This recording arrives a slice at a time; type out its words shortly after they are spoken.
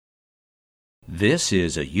This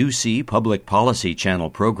is a UC Public Policy Channel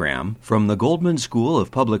program from the Goldman School of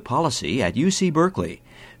Public Policy at UC Berkeley.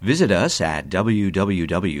 Visit us at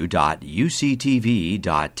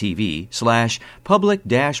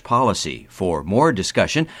www.uctv.tv/public-policy for more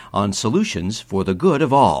discussion on solutions for the good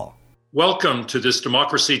of all. Welcome to this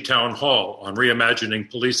Democracy Town Hall on Reimagining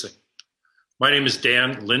Policing. My name is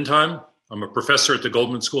Dan Lindheim. I'm a professor at the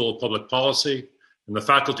Goldman School of Public Policy and the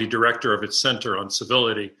faculty director of its Center on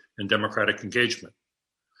Civility and Democratic Engagement.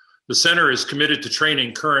 The center is committed to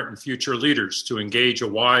training current and future leaders to engage a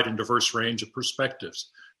wide and diverse range of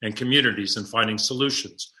perspectives and communities in finding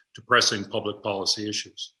solutions to pressing public policy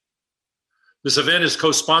issues. This event is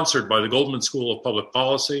co-sponsored by the Goldman School of Public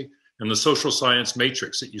Policy and the Social Science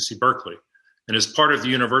Matrix at UC Berkeley, and is part of the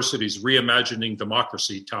university's Reimagining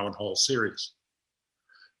Democracy Town Hall series.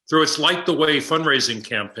 Through its Light the Way fundraising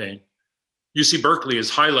campaign, UC Berkeley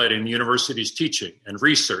is highlighting the university's teaching and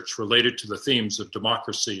research related to the themes of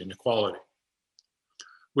democracy and equality.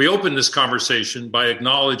 We open this conversation by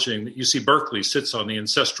acknowledging that UC Berkeley sits on the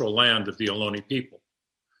ancestral land of the Ohlone people.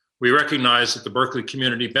 We recognize that the Berkeley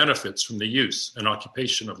community benefits from the use and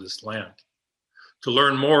occupation of this land. To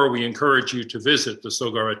learn more, we encourage you to visit the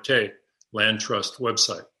Sogaretē Land Trust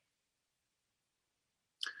website.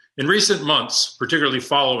 In recent months, particularly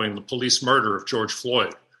following the police murder of George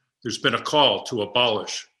Floyd, there's been a call to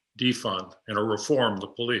abolish, defund, and reform the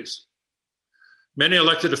police. Many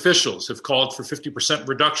elected officials have called for 50%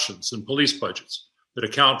 reductions in police budgets that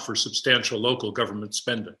account for substantial local government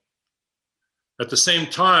spending. At the same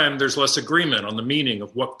time, there's less agreement on the meaning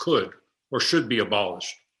of what could or should be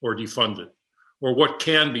abolished or defunded, or what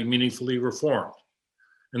can be meaningfully reformed.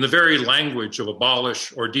 And the very language of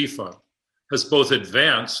abolish or defund has both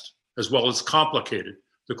advanced as well as complicated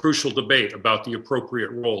the crucial debate about the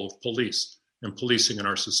appropriate role of police and policing in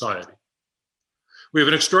our society. We have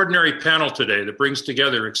an extraordinary panel today that brings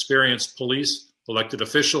together experienced police, elected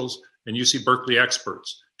officials, and UC Berkeley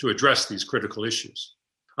experts to address these critical issues.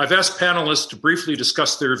 I've asked panelists to briefly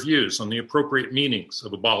discuss their views on the appropriate meanings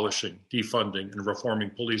of abolishing, defunding, and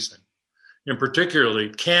reforming policing. In particular,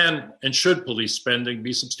 can and should police spending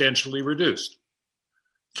be substantially reduced?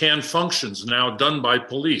 Can functions now done by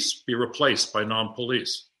police be replaced by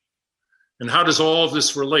non-police? And how does all of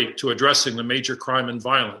this relate to addressing the major crime and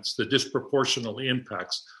violence that disproportionately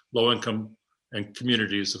impacts low-income and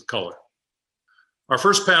communities of color? Our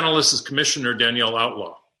first panelist is Commissioner Danielle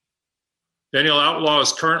Outlaw. Danielle Outlaw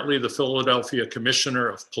is currently the Philadelphia Commissioner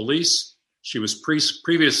of Police. She was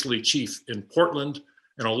previously chief in Portland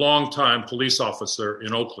and a longtime police officer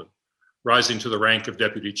in Oakland, rising to the rank of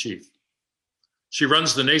deputy chief. She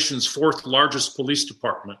runs the nation's fourth largest police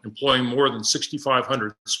department, employing more than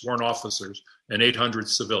 6,500 sworn officers and 800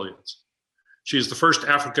 civilians. She is the first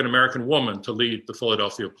African-American woman to lead the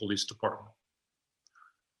Philadelphia Police Department.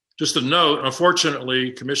 Just a note,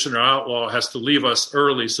 unfortunately, Commissioner Outlaw has to leave us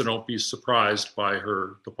early, so don't be surprised by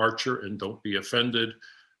her departure and don't be offended.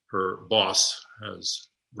 Her boss has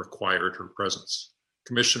required her presence.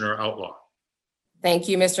 Commissioner Outlaw. Thank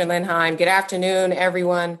you, Mr. Lindheim. Good afternoon,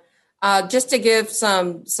 everyone. Just to give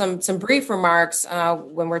some brief remarks,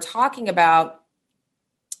 when we're talking about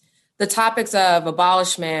the topics of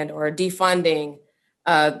abolishment or defunding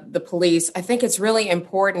the police, I think it's really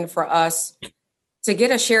important for us to get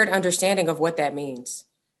a shared understanding of what that means.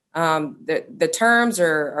 The terms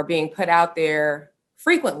are being put out there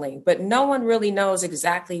frequently, but no one really knows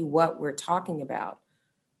exactly what we're talking about.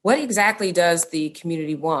 What exactly does the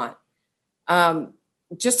community want?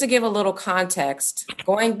 Just to give a little context,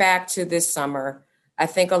 going back to this summer, I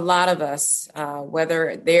think a lot of us,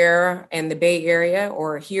 whether there in the Bay Area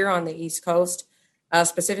or here on the East Coast,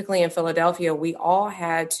 specifically in Philadelphia, we all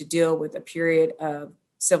had to deal with a period of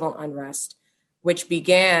civil unrest, which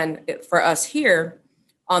began for us here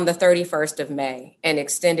on the 31st of May and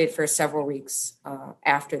extended for several weeks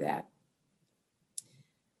after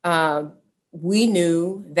that. We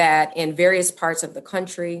knew that in various parts of the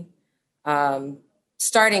country,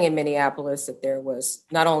 starting in Minneapolis, that there was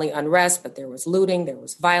not only unrest, but there was looting, there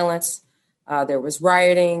was violence, there was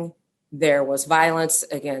rioting, there was violence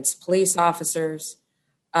against police officers.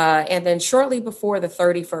 And then shortly before the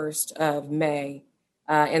 31st of May,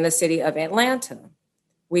 in the city of Atlanta,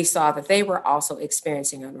 we saw that they were also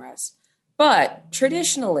experiencing unrest. But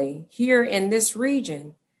traditionally, here in this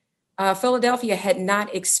region, Philadelphia had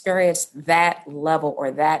not experienced that level or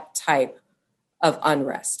that type of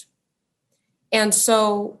unrest. And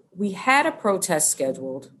so we had a protest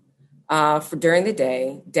scheduled for during the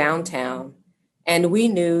day downtown, and we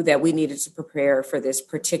knew that we needed to prepare for this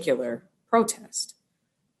particular protest.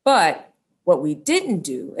 But What we didn't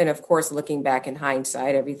do, and of course, looking back in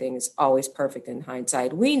hindsight, everything is always perfect in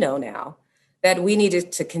hindsight. We know now that we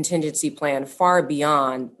needed to contingency plan far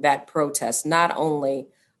beyond that protest, not only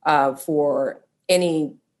for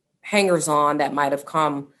any hangers on that might have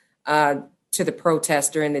come to the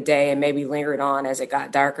protest during the day and maybe lingered on as it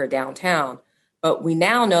got darker downtown. But we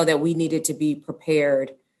now know that we needed to be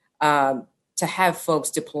prepared to have folks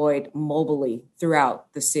deployed mobily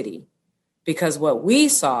throughout the city, because what we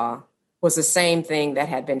saw was the same thing that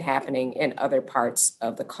had been happening in other parts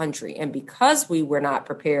of the country. And because we were not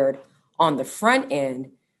prepared on the front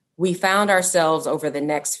end, we found ourselves over the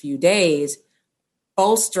next few days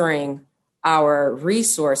bolstering our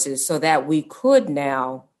resources so that we could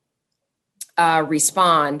now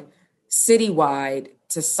respond citywide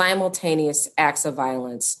to simultaneous acts of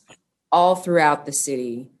violence all throughout the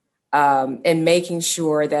city, and making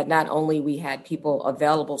sure that not only we had people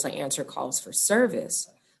available to answer calls for service,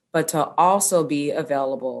 but to also be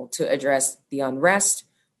available to address the unrest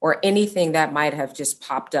or anything that might have just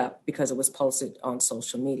popped up because it was posted on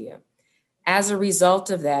social media. As a result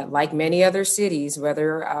of that, like many other cities,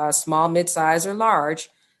 whether small, mid-size, or large,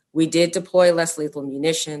 we did deploy less lethal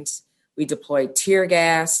munitions. We deployed tear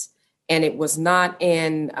gas, and it was not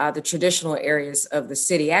in the traditional areas of the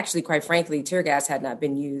city. Actually, quite frankly, tear gas had not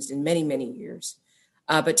been used in many, many years.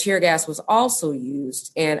 But tear gas was also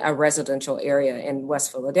used in a residential area in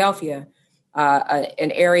West Philadelphia,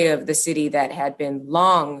 an area of the city that had been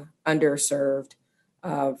long underserved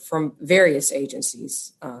from various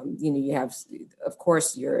agencies. You have, of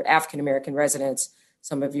course, your African-American residents,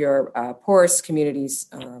 some of your poorest communities,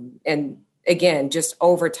 and again, just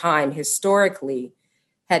over time, historically,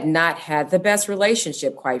 had not had the best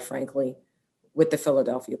relationship, quite frankly, with the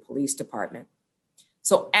Philadelphia Police Department.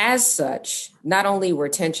 So as such, not only were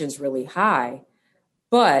tensions really high,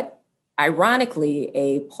 but ironically,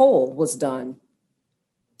 a poll was done,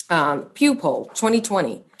 Pew poll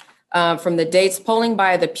 2020, from the dates polling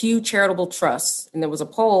by the Pew Charitable Trust. And there was a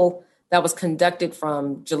poll that was conducted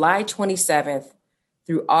from July 27th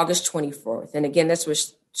through August 24th. And again, this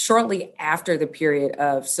was shortly after the period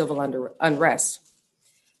of civil unrest.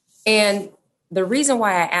 And the reason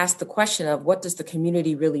why I asked the question of what does the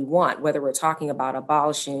community really want, whether we're talking about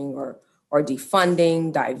abolishing or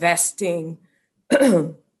defunding, divesting,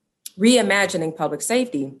 reimagining public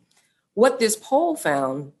safety, what this poll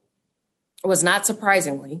found was, not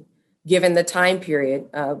surprisingly, given the time period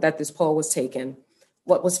that this poll was taken,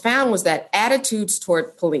 what was found was that attitudes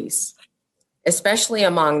toward police, especially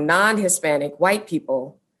among non-Hispanic white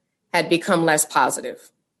people, had become less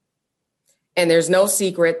positive. And there's no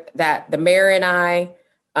secret that the mayor and I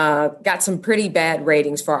got some pretty bad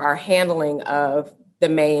ratings for our handling of the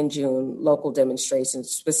May and June local demonstrations,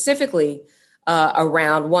 specifically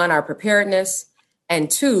around, one, our preparedness, and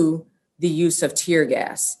two, the use of tear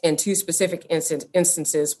gas in two specific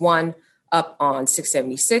instances, one up on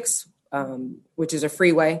 676, which is a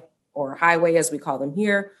freeway or highway, as we call them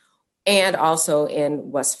here, and also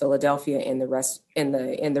in West Philadelphia in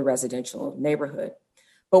the residential neighborhood.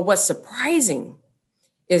 But what's surprising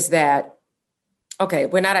is that, okay,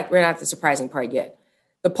 we're not at the surprising part yet.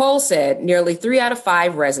 The poll said nearly 3 out of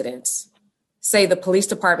 5 residents say the police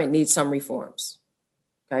department needs some reforms,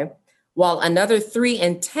 okay? While another 3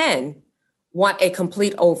 in 10 want a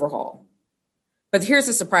complete overhaul. But here's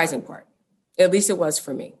the surprising part, at least it was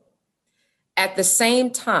for me. At the same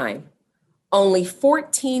time, only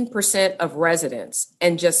 14% of residents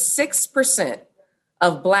and just 6%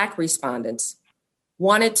 of Black respondents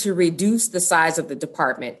wanted to reduce the size of the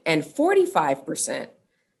department, and 45%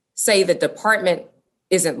 say the department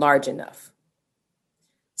isn't large enough.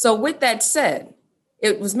 So with that said,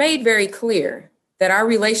 it was made very clear that our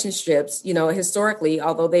relationships, historically,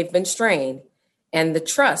 although they've been strained, and the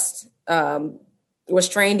trust was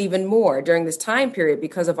strained even more during this time period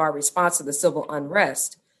because of our response to the civil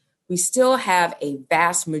unrest, we still have a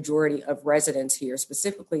vast majority of residents here,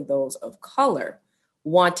 specifically those of color,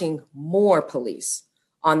 wanting more police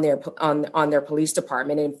on their police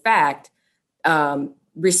department. In fact,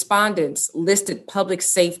 respondents listed public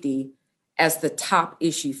safety as the top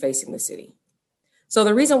issue facing the city. So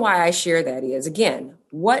the reason why I share that is, again,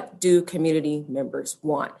 what do community members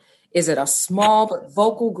want? Is it a small but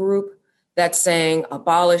vocal group that's saying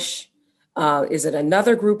abolish? Is it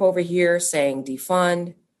another group over here saying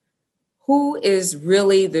defund? Who is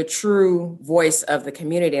really the true voice of the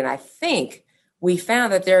community? And I think we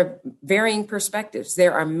found that there are varying perspectives.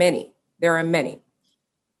 There are many.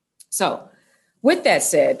 So with that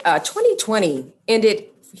said, 2020 ended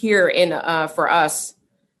here for us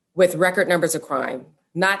with record numbers of crime,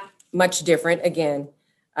 not much different, again,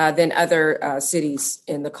 than other cities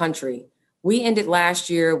in the country. We ended last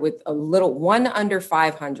year with a little one under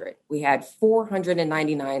 500. We had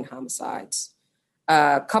 499 homicides,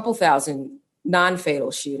 a couple thousand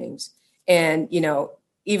non-fatal shootings. And,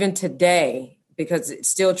 even today, because it's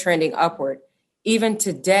still trending upward, even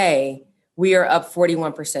today, we are up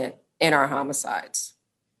 41% in our homicides.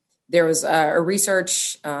 There was a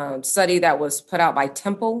research study that was put out by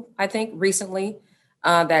Temple, I think, recently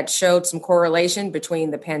that showed some correlation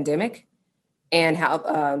between the pandemic and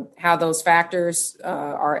how those factors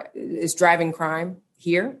is driving crime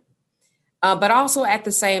here. But also at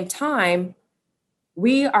the same time,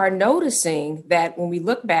 we are noticing that when we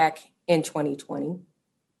look back in 2020,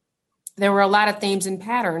 there were a lot of themes and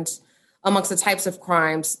patterns amongst the types of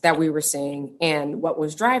crimes that we were seeing and what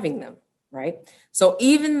was driving them, right? So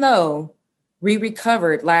even though we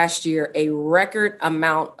recovered last year a record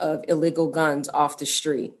amount of illegal guns off the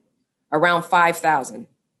street, around 5,000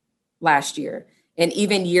 last year, and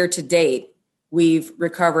even year to date, we've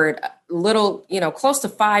recovered a little, close to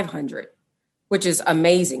 500, which is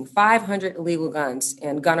amazing. 500 illegal guns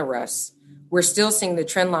and gun arrests. We're still seeing the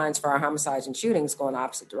trend lines for our homicides and shootings go in the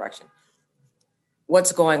opposite direction.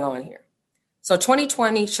 What's going on here? So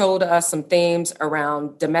 2020 showed us some themes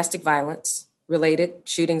around domestic violence related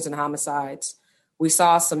shootings and homicides. We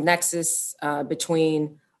saw some nexus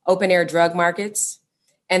between open air drug markets.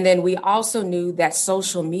 And then we also knew that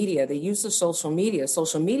social media, the use of social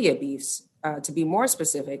media beefs, to be more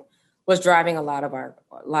specific, was driving a lot of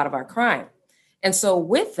our crime. And so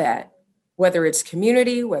with that, whether it's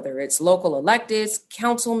community, whether it's local electeds,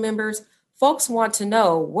 council members, folks want to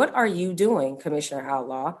know, what are you doing, Commissioner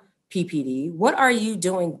Outlaw, PPD? What are you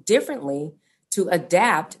doing differently to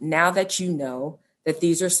adapt now that you know that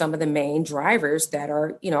these are some of the main drivers that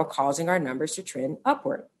are, causing our numbers to trend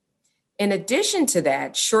upward? In addition to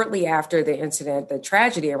that, shortly after the incident, the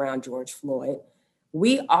tragedy around George Floyd,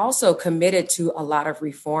 we also committed to a lot of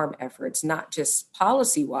reform efforts, not just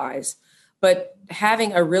policy-wise, but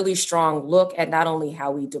having a really strong look at not only how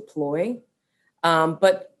we deploy,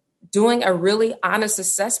 but doing a really honest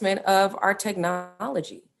assessment of our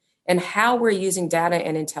technology and how we're using data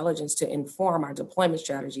and intelligence to inform our deployment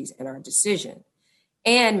strategies and our decision,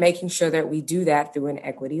 and making sure that we do that through an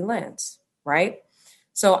equity lens, right?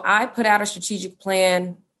 So I put out a strategic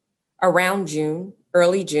plan around June,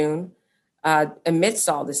 early June, amidst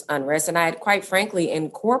all this unrest. And I had quite frankly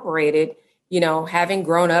incorporated, having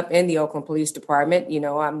grown up in the Oakland Police Department,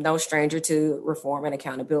 I'm no stranger to reform and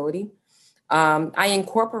accountability. I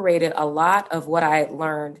incorporated a lot of what I had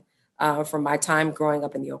learned from my time growing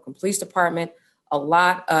up in the Oakland Police Department, a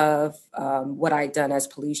lot of what I'd done as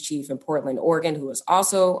police chief in Portland, Oregon, who was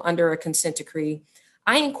also under a consent decree.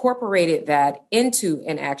 I incorporated that into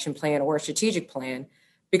an action plan or a strategic plan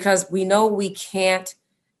because we know we can't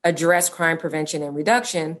address crime prevention and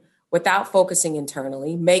reduction without focusing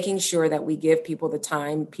internally, making sure that we give people the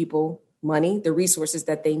time, people, money, the resources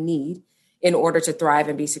that they need in order to thrive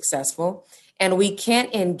and be successful. And we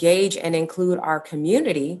can't engage and include our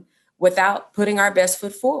community without putting our best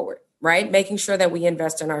foot forward, right? Making sure that we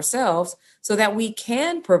invest in ourselves so that we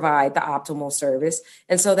can provide the optimal service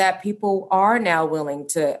and so that people are now willing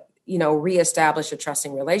to, reestablish a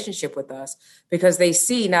trusting relationship with us because they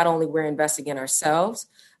see not only we're investing in ourselves,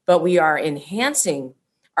 but we are enhancing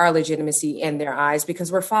our legitimacy in their eyes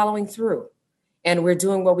because we're following through and we're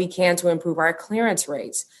doing what we can to improve our clearance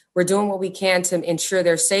rates. We're doing what we can to ensure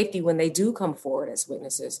their safety when they do come forward as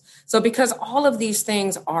witnesses. So because all of these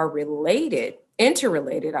things are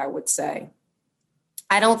interrelated, I would say,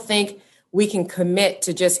 I don't think we can commit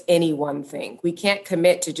to just any one thing. We can't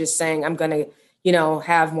commit to just saying, I'm going to,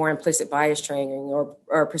 have more implicit bias training or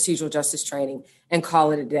procedural justice training and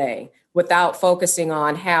call it a day without focusing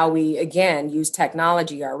on how we, again, use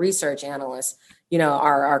technology, our research analysts,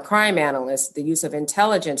 our crime analysts, the use of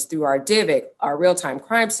intelligence through our DIVIC, our real-time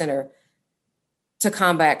crime center to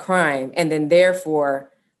combat crime, and then therefore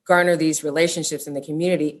garner these relationships in the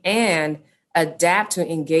community and adapt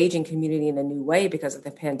to engaging community in a new way because the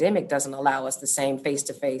pandemic doesn't allow us the same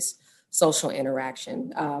face-to-face social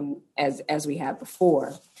interaction as we had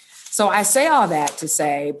before. So I say all that to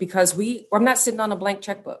say, because I'm not sitting on a blank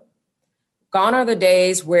checkbook. Gone are the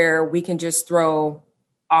days where we can just throw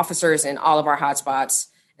officers in all of our hotspots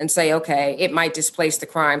and say, okay, it might displace the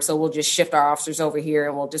crime, so we'll just shift our officers over here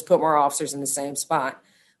and we'll just put more officers in the same spot.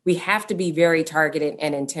 We have to be very targeted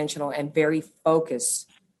and intentional and very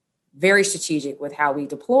focused, very strategic with how we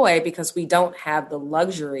deploy because we don't have the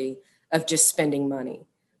luxury of just spending money.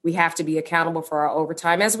 We have to be accountable for our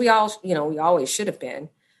overtime, as we always should have been,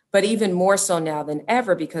 but even more so now than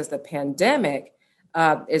ever because the pandemic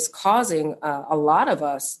is causing a lot of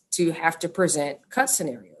us to have to present cut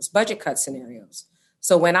scenarios, budget cut scenarios.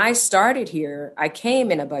 So when I started here, I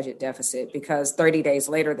came in a budget deficit because 30 days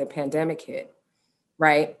later, the pandemic hit,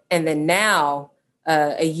 right? And then now,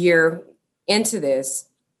 a year into this,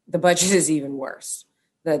 the budget is even worse.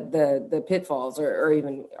 The pitfalls are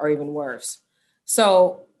even worse.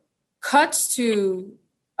 So cuts to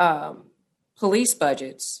police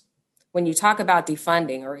budgets, when you talk about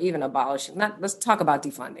defunding or even abolishing, let's talk about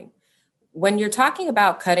defunding. When you're talking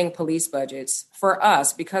about cutting police budgets, for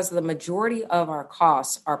us, because the majority of our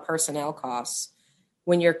costs are personnel costs,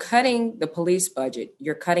 when you're cutting the police budget,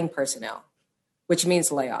 you're cutting personnel, which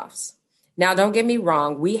means layoffs. Now, don't get me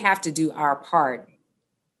wrong, we have to do our part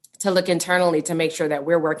to look internally to make sure that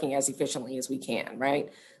we're working as efficiently as we can,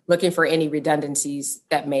 right? Looking for any redundancies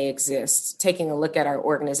that may exist, taking a look at our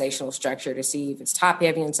organizational structure to see if it's top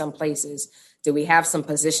heavy in some places. Do we have some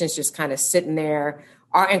positions just kind of sitting there?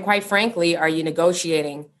 And quite frankly, are you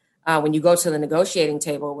negotiating, when you go to the negotiating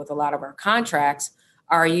table with a lot of our contracts,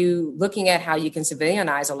 are you looking at how you can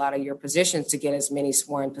civilianize a lot of your positions to get as many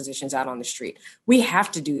sworn positions out on the street? We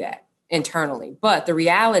have to do that internally. But the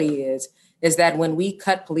reality is that when we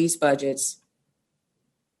cut police budgets,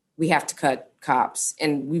 we have to cut cops.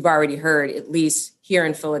 And we've already heard, at least here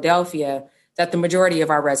in Philadelphia, that the majority of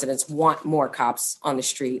our residents want more cops on the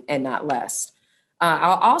street and not less.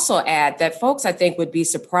 I'll also add that folks, I think, would be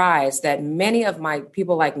surprised that many of my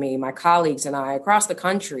people like me, my colleagues and I across the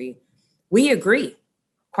country, we agree,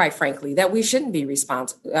 quite frankly, that we shouldn't be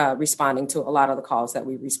responding to a lot of the calls that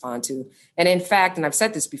we respond to. And in fact, and I've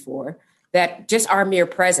said this before, that just our mere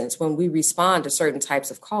presence when we respond to certain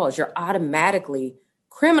types of calls, you're automatically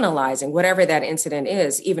criminalizing whatever that incident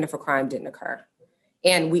is, even if a crime didn't occur.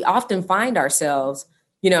 And we often find ourselves,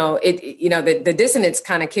 the dissonance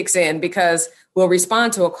kind of kicks in because we'll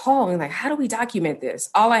respond to a call and like, how do we document this?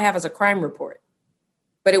 All I have is a crime report,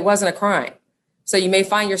 but it wasn't a crime. So you may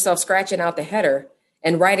find yourself scratching out the header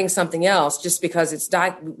and writing something else just because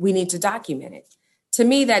we need to document it. To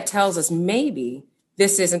me, that tells us maybe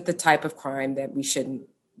this isn't the type of crime that we shouldn't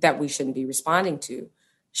be responding to.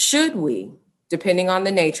 Should we, depending on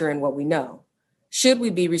the nature and what we know, should we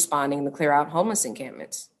be responding to clear out homeless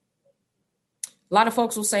encampments? A lot of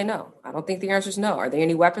folks will say no. I don't think the answer is no. Are there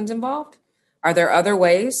any weapons involved? Are there other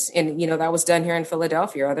ways? And, that was done here in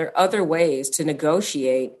Philadelphia. Are there other ways to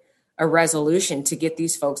negotiate a resolution to get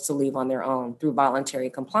these folks to leave on their own through voluntary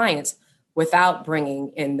compliance without bringing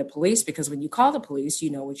in the police? Because when you call the police, you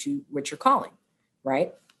know what you're calling,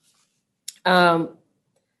 right? I'd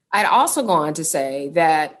also go on to say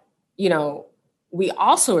that, we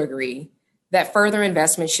also agree that further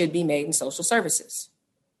investment should be made in social services.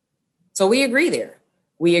 So we agree there.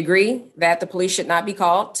 We agree that the police should not be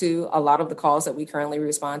called to a lot of the calls that we currently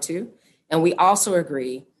respond to. And we also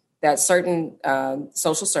agree that certain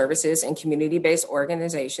social services and community-based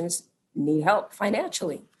organizations need help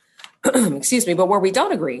financially. Excuse me. But where we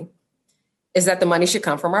don't agree is that the money should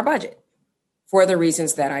come from our budget for the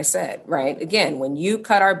reasons that I said, right? Again, when you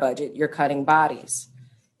cut our budget, you're cutting bodies.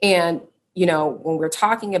 And, when we're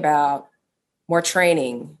talking about more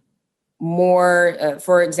training, more,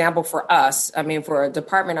 for example, for us, for a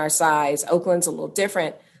department our size, Oakland's a little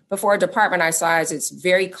different, but for a department our size, it's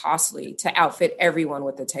very costly to outfit everyone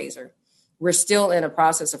with a taser. We're still in a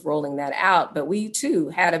process of rolling that out, but we too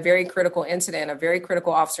had a very critical incident, a very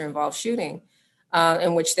critical officer involved shooting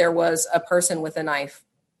in which there was a person with a knife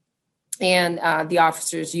and the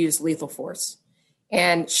officers used lethal force.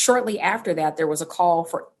 And shortly after that, there was a call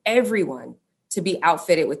for everyone to be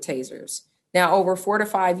outfitted with tasers. Now, over 4 to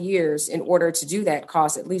 5 years, in order to do that,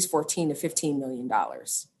 costs at least $14 to $15 million,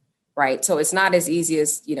 right? So it's not as easy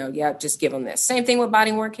as, just give them this. Same thing with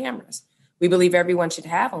body-worn cameras. We believe everyone should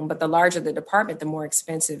have them, but the larger the department, the more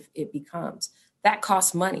expensive it becomes. That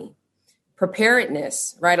costs money.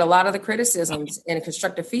 Preparedness, right? A lot of the criticisms and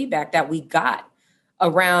constructive feedback that we got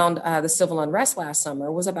around the civil unrest last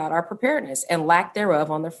summer was about our preparedness and lack thereof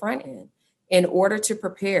on the front end. In order to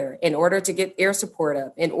prepare, in order to get air support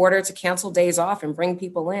up, in order to cancel days off and bring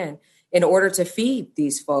people in order to feed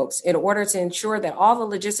these folks, in order to ensure that all the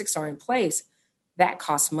logistics are in place, that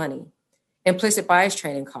costs money. Implicit bias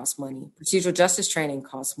training costs money. Procedural justice training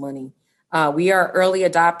costs money. We are early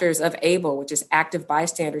adopters of ABLE, which is active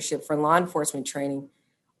bystandership for law enforcement training.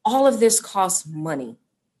 All of this costs money.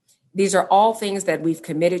 These are all things that we've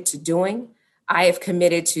committed to doing. I have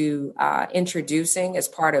committed to introducing as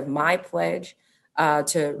part of my pledge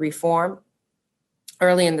to reform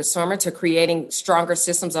early in the summer, to creating stronger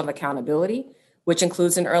systems of accountability, which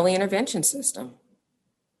includes an early intervention system.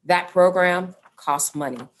 That program costs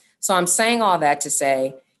money. So I'm saying all that to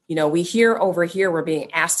say, We hear over here we're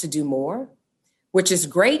being asked to do more, which is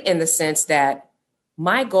great in the sense that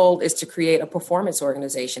my goal is to create a performance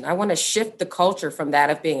organization. I want to shift the culture from that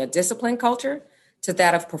of being a disciplined culture to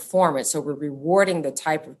that of performance. So we're rewarding the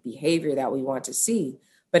type of behavior that we want to see.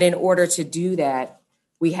 But in order to do that,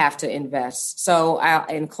 we have to invest. So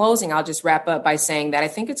in closing, I'll just wrap up by saying that I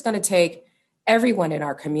think it's going to take everyone in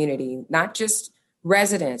our community, not just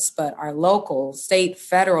residents, but our local, state,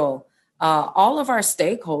 federal, all of our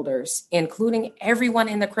stakeholders, including everyone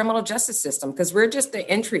in the criminal justice system, because we're just the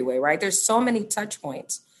entryway, right? There's so many touch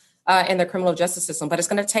points in the criminal justice system, but it's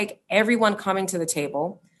going to take everyone coming to the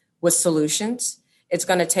table with solutions. It's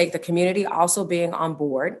going to take the community also being on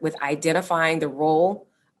board with identifying the role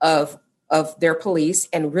of their police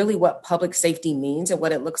and really what public safety means and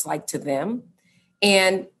what it looks like to them.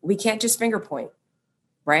 And we can't just finger point,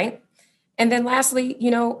 right? And then lastly,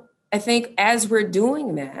 I think as we're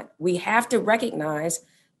doing that, we have to recognize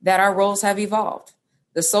that our roles have evolved.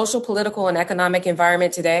 The social, political, and economic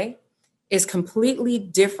environment today is completely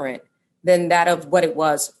different than that of what it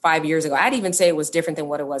was 5 years ago. I'd even say it was different than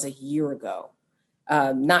what it was a year ago.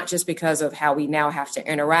 Not just because of how we now have to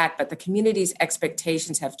interact, but the community's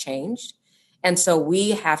expectations have changed. And so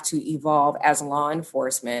we have to evolve as law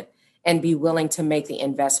enforcement and be willing to make the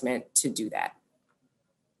investment to do that.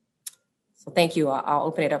 So thank you. I'll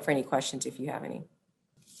open it up for any questions if you have any.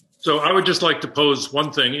 So I would just like to pose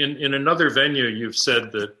one thing. In another venue, you've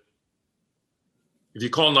said that if you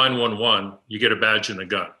call 911, you get a badge and a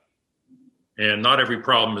gun. And not every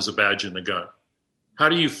problem is a badge and a gun. How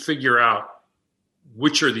do you figure out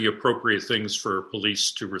which are the appropriate things for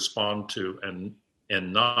police to respond to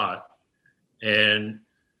and not? And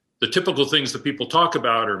the typical things that people talk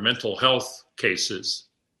about are mental health cases.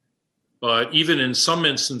 But even in some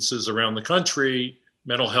instances around the country,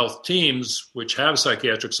 mental health teams, which have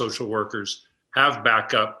psychiatric social workers, have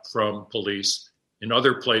backup from police. In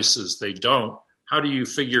other places, they don't. How do you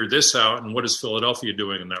figure this out? And what is Philadelphia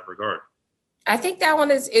doing in that regard? I think that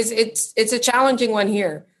one is it's a challenging one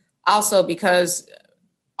here also, because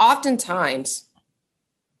oftentimes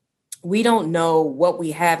we don't know what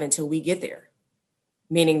we have until we get there,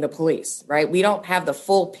 meaning the police, right? We don't have the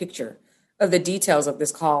full picture of the details of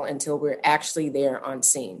this call until we're actually there on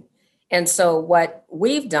scene. And so what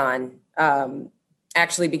we've done,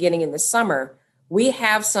 actually beginning in the summer, we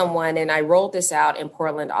have someone, and I rolled this out in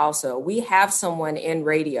Portland also, we have someone in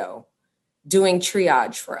radio doing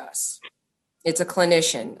triage for us. It's a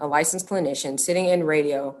clinician, a licensed clinician sitting in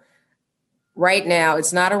radio. Right now,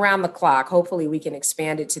 it's not around the clock. Hopefully we can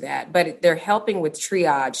expand it to that, but they're helping with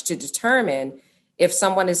triage to determine if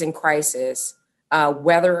someone is in crisis,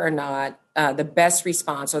 whether or not the best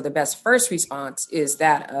response or the best first response is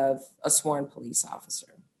that of a sworn police officer.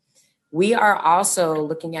 We are also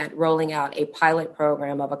looking at rolling out a pilot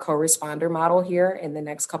program of a co-responder model here in the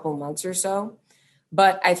next couple of months or so.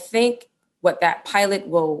 But I think what that pilot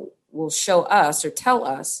will show us or tell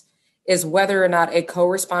us is whether or not a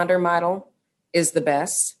co-responder model is the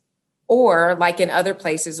best, or like in other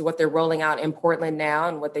places, what they're rolling out in Portland now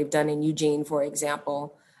and what they've done in Eugene, for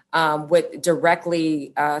example, with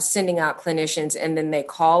directly sending out clinicians and then they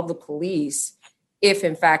call the police if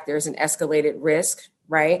in fact there's an escalated risk,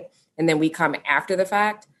 right? And then we come after the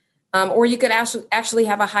fact. Or you could actually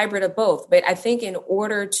have a hybrid of both. But I think in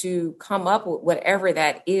order to come up with whatever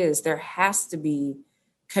that is, there has to be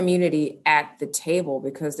community at the table,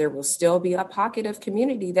 because there will still be a pocket of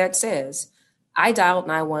community that says, I dialed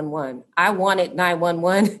 911. I wanted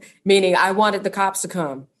 911, meaning I wanted the cops to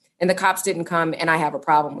come, and the cops didn't come, and I have a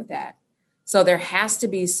problem with that. So there has to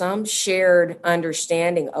be some shared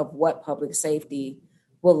understanding of what public safety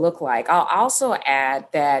will look like. I'll also add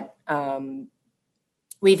that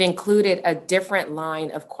we've included a different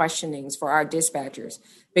line of questionings for our dispatchers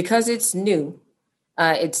because it's new.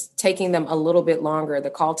 It's taking them a little bit longer, the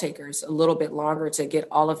call takers, a little bit longer to get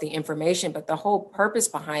all of the information. But the whole purpose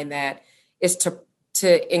behind that is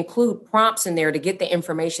to include prompts in there to get the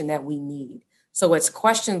information that we need. So it's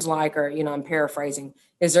questions like, or, I'm paraphrasing,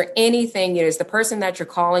 is there anything, is the person that you're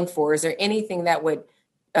calling for, is there anything that would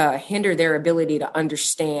hinder their ability to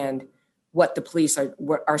understand what the police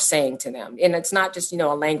are saying to them? And it's not just,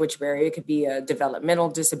 a language barrier. It could be a developmental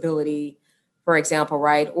disability, for example,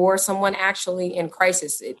 right? Or someone actually in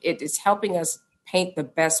crisis. It is helping us paint the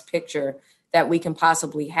best picture that we can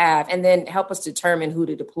possibly have, and then help us determine who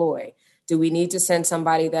to deploy. Do we need to send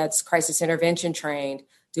somebody that's crisis intervention trained?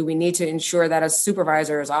 Do we need to ensure that a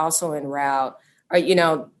supervisor is also en route?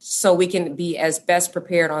 Or, so we can be as best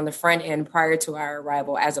prepared on the front end prior to our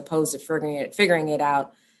arrival, as opposed to figuring it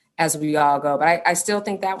out as we all go. But I still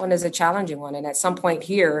think that one is a challenging one. And at some point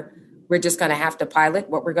here, We're just going to have to pilot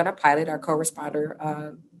what we're going to pilot, our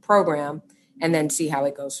co-responder program, and then see how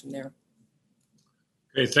it goes from there.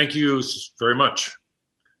 Okay, thank you very much.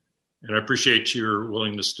 And I appreciate your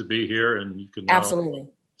willingness to be here, and you can now absolutely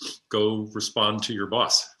go respond to your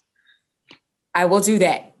boss. I will do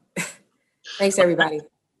that. Thanks, everybody.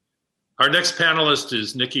 Our next panelist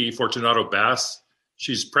is Nikki Fortunato Bass.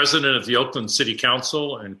 She's president of the Oakland City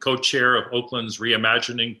Council and co-chair of Oakland's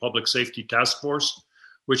Reimagining Public Safety Task Force,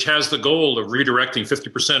 which has the goal of redirecting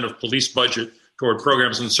 50% of police budget toward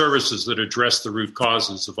programs and services that address the root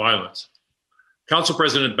causes of violence. Council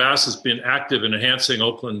President Bass has been active in enhancing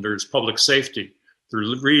Oaklanders' public safety through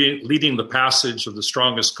leading the passage of the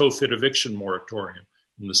strongest COVID eviction moratorium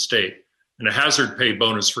in the state and a hazard pay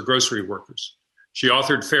bonus for grocery workers. She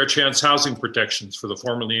authored fair chance housing protections for the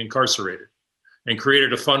formerly incarcerated and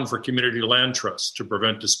created a fund for community land trusts to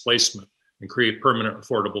prevent displacement and create permanent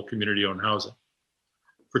affordable community-owned housing.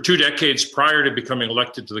 For 2 decades prior to becoming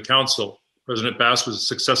elected to the council, President Bass was a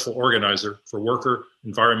successful organizer for worker,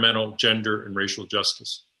 environmental, gender, and racial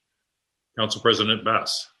justice. Council President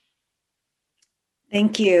Bass.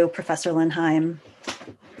 Thank you, Professor Lindheim.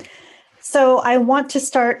 So I want to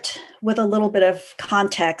start with a little bit of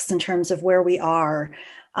context in terms of where we are.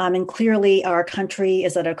 And clearly, our country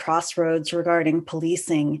is at a crossroads regarding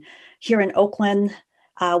policing. Here in Oakland,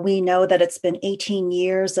 we know that it's been 18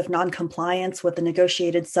 years of noncompliance with the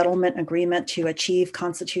negotiated settlement agreement to achieve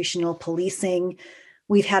constitutional policing.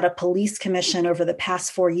 We've had a police commission over the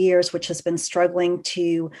past 4 years, which has been struggling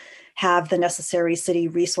to have the necessary city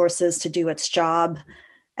resources to do its job.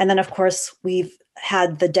 And then, of course, we've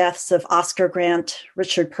had the deaths of Oscar Grant,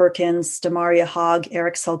 Richard Perkins, Demaria Hogg,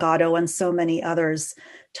 Eric Salgado, and so many others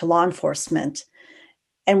to law enforcement.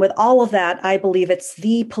 And with all of that, I believe it's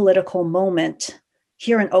the political moment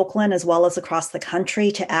here in Oakland, as well as across the country,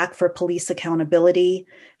 to act for police accountability,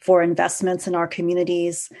 for investments in our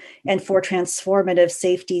communities, and for transformative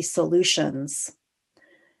safety solutions.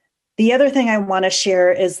 The other thing I want to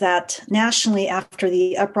share is that nationally, after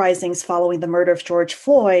the uprisings following the murder of George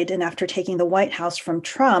Floyd and after taking the White House from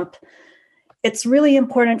Trump, it's really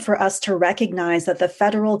important for us to recognize that the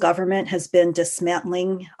federal government has been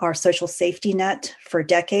dismantling our social safety net for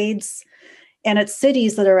decades. And it's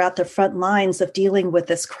cities that are at the front lines of dealing with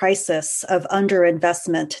this crisis of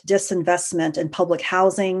underinvestment, disinvestment in public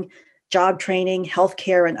housing, job training,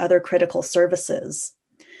 healthcare, and other critical services.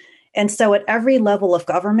 And so at every level of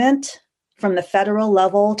government, from the federal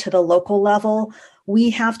level to the local level,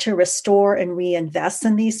 we have to restore and reinvest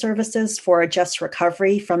in these services for a just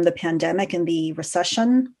recovery from the pandemic and the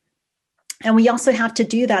recession. And we also have to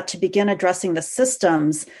do that to begin addressing the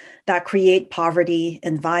systems that create poverty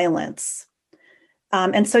and violence.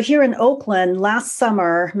 And so here in Oakland, last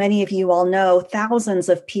summer, many of you all know, thousands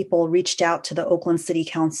of people reached out to the Oakland City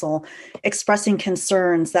Council expressing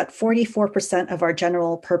concerns that 44% of our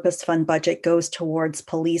general purpose fund budget goes towards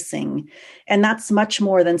policing. And that's much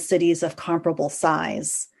more than cities of comparable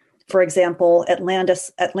size. For example,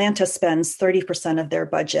 Atlanta spends 30% of their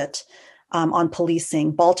budget on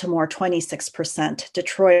policing, Baltimore 26%,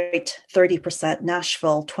 Detroit 30%,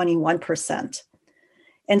 Nashville 21%.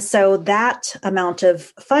 And so that amount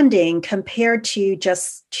of funding compared to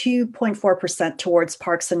just 2.4% towards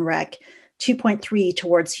Parks and Rec, 2.3%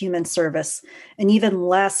 towards human service, and even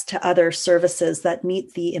less to other services that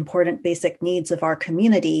meet the important basic needs of our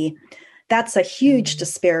community, that's a huge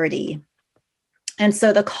disparity. And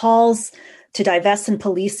so the calls to divest in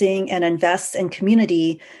policing and invest in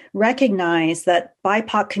community recognize that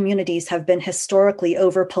BIPOC communities have been historically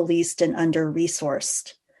over-policed and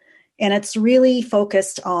under-resourced. And it's really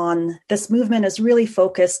focused on, this movement is really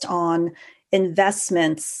focused on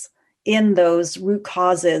investments in those root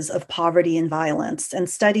causes of poverty and violence. And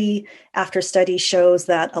study after study shows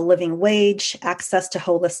that a living wage, access to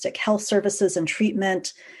holistic health services and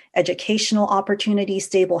treatment, educational opportunities,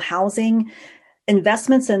 stable housing,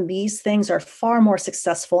 investments in these things are far more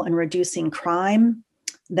successful in reducing crime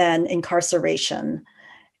than incarceration.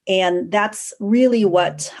 And that's really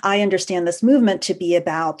what I understand this movement to be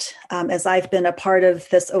about, as I've been a part of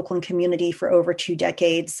this Oakland community for over 2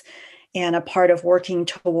 decades and a part of working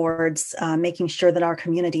towards making sure that our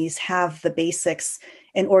communities have the basics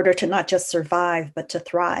in order to not just survive, but to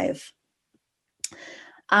thrive.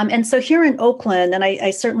 And so here in Oakland, and I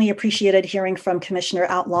certainly appreciated hearing from Commissioner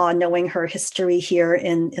Outlaw, knowing her history here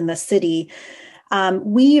in the city,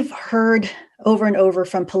 we've heard over and over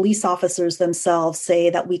from police officers themselves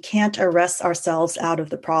say that we can't arrest ourselves out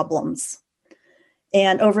of the problems.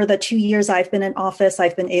 And over the 2 years I've been in office,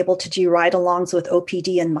 I've been able to do ride-alongs with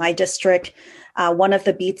OPD in my district. One of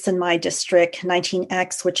the beats in my district,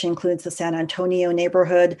 19X, which includes the San Antonio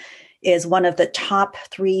neighborhood, is one of the top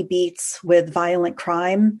 3 beats with violent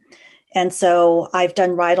crime. And so I've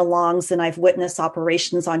done ride-alongs and I've witnessed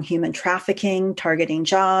operations on human trafficking, targeting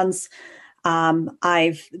Johns.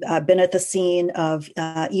 I've been at the scene of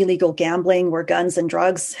illegal gambling where guns and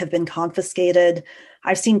drugs have been confiscated.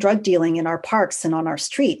 I've seen drug dealing in our parks and on our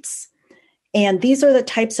streets. And these are the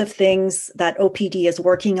types of things that OPD is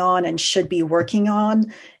working on and should be working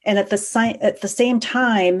on. And at the same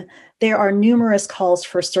time, there are numerous calls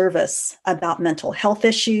for service about mental health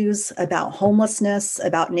issues, about homelessness,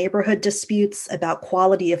 about neighborhood disputes, about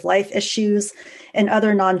quality of life issues, and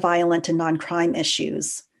other nonviolent and non-crime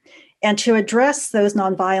issues. And to address those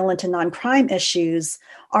nonviolent and non-crime issues,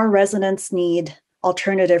 our residents need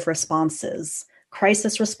alternative responses.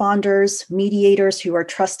 Crisis responders, mediators who are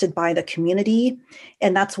trusted by the community.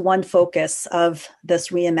 And that's one focus of this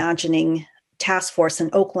reimagining task force in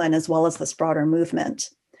Oakland, as well as this broader movement.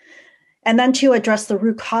 And then to address the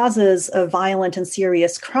root causes of violent and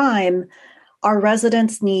serious crime, our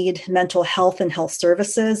residents need mental health and health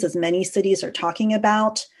services, as many cities are talking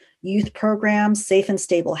about, youth programs, safe and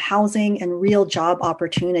stable housing, and real job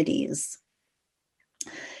opportunities.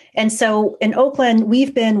 And so in Oakland,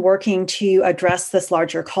 we've been working to address this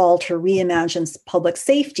larger call to reimagine public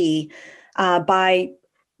safety by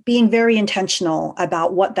being very intentional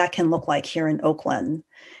about what that can look like here in Oakland.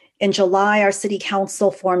 In July, our city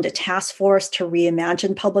council formed a task force to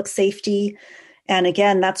reimagine public safety. And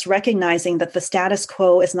again, that's recognizing that the status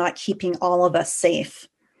quo is not keeping all of us safe.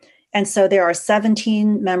 And so there are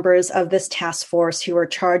 17 members of this task force who are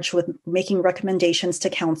charged with making recommendations to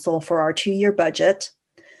council for our 2-year budget.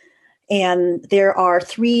 And there are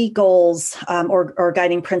 3 goals or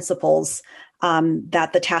guiding principles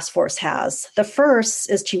that the task force has. The first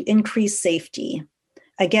is to increase safety.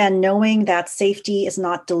 Again, knowing that safety is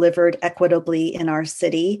not delivered equitably in our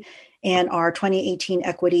city. And our 2018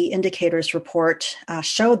 Equity Indicators report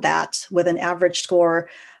showed that with an average score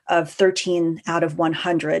of 13 out of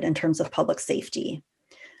 100 in terms of public safety.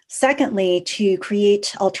 Secondly, to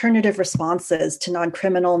create alternative responses to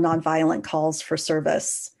non-criminal, non-violent calls for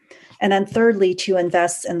service. And then thirdly, to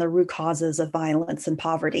invest in the root causes of violence and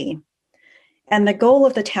poverty. And the goal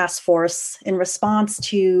of the task force in response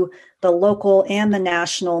to the local and the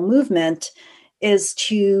national movement is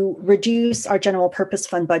to reduce our general purpose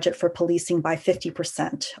fund budget for policing by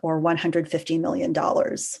 50% or $150 million.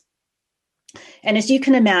 And as you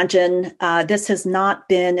can imagine, this has not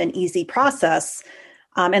been an easy process.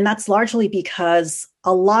 And that's largely because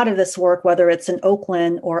a lot of this work, whether it's in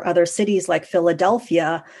Oakland or other cities like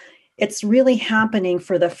Philadelphia, it's really happening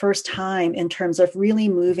for the first time in terms of really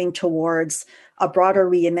moving towards a broader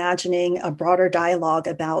reimagining, a broader dialogue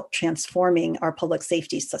about transforming our public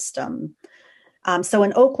safety system. So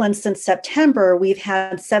in Oakland, since September, we've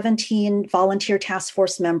had 17 volunteer task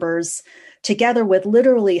force members, together with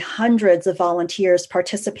literally hundreds of volunteers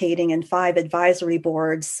participating in 5 advisory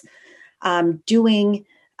boards, doing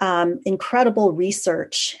incredible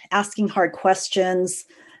research, asking hard questions,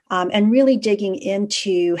 and really digging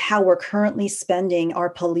into how we're currently spending our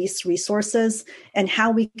police resources and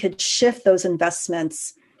how we could shift those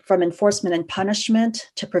investments from enforcement and punishment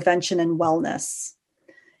to prevention and wellness.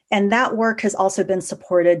 And that work has also been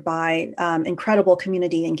supported by incredible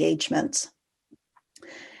community engagement.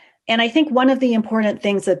 And I think one of the important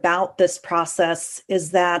things about this process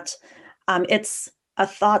is that it's a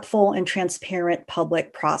thoughtful and transparent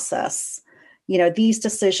public process. You know, these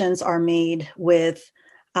decisions are made with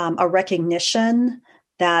a recognition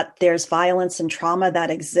that there's violence and trauma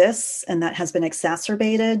that exists and that has been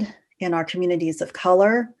exacerbated in our communities of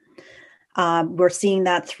color. We're seeing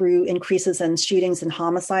that through increases in shootings and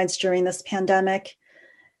homicides during this pandemic.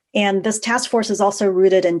 And this task force is also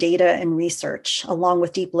rooted in data and research, along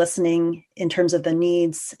with deep listening in terms of the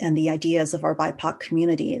needs and the ideas of our BIPOC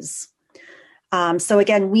communities. So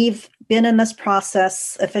again, we've been in this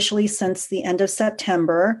process officially since the end of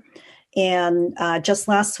September. And just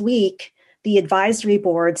last week, the advisory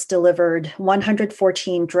boards delivered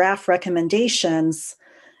 114 draft recommendations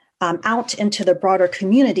out into the broader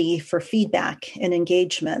community for feedback and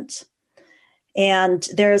engagement. And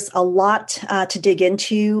there's a lot to dig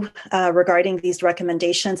into regarding these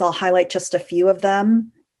recommendations. I'll highlight just a few of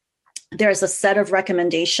them. There's a set of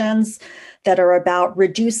recommendations that are about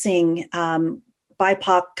reducing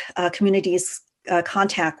BIPOC communities'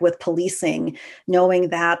 contact with policing, knowing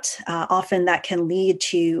that often that can lead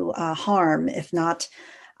to harm, if not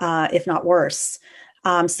worse.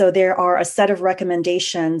 So there are a set of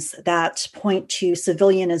recommendations that point to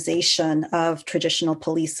civilianization of traditional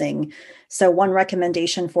policing. So one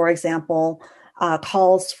recommendation, for example,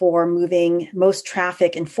 calls for moving most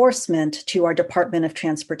traffic enforcement to our Department of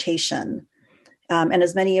Transportation. And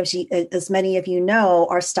as many of you know,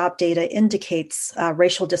 our stop data indicates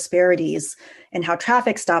racial disparities in how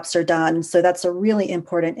traffic stops are done. So that's a really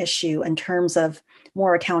important issue in terms of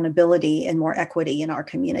more accountability and more equity in our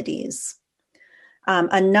communities.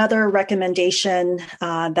 Another recommendation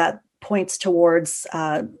that points towards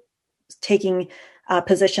taking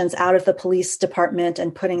positions out of the police department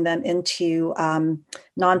and putting them into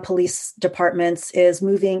non-police departments is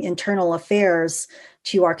moving internal affairs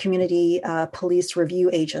to our community police review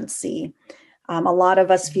agency. A lot of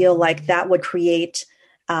us feel like that would create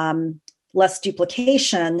less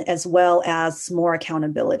duplication as well as more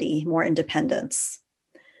accountability, more independence.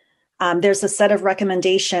 There's a set of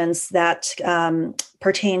recommendations that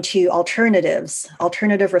pertain to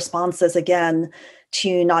alternative responses, again,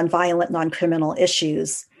 to nonviolent, non-criminal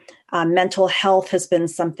issues. Mental health has been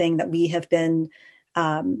something that we have been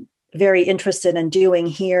very interested in doing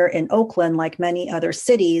here in Oakland, like many other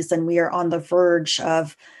cities, and we are on the verge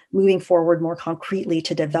of moving forward more concretely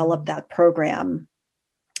to develop that program.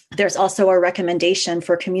 There's also a recommendation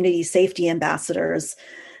for community safety ambassadors.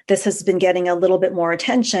 This has been getting a little bit more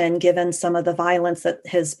attention given some of the violence that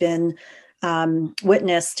has been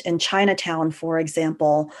witnessed in Chinatown, for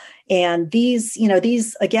example. And these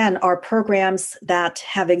again are programs that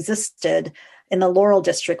have existed. In the Laurel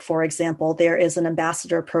District, for example, there is an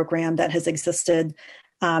ambassador program that has existed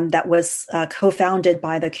that was co-founded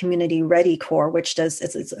by the Community Ready Corps, which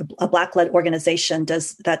it's a Black-led organization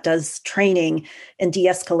that does training in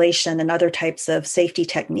de-escalation and other types of safety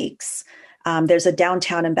techniques. There's a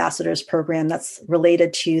downtown ambassadors program that's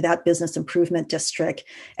related to that business improvement district.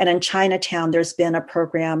 And in Chinatown, there's been a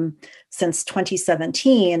program since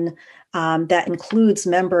 2017 that includes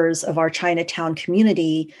members of our Chinatown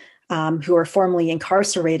community who are formerly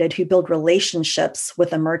incarcerated, who build relationships with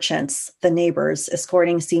the merchants, the neighbors,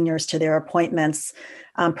 escorting seniors to their appointments,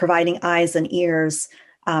 providing eyes and ears,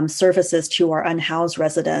 services to our unhoused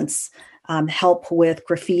residents, help with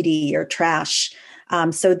graffiti or trash.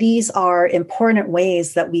 So these are important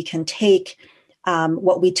ways that we can take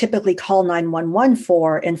what we typically call 911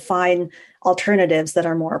 for and find alternatives that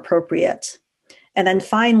are more appropriate. And then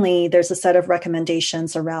finally, there's a set of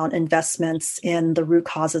recommendations around investments in the root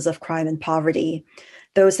causes of crime and poverty.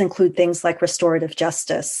 Those include things like restorative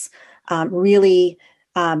justice, really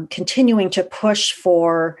continuing to push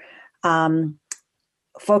for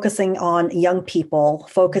focusing on young people,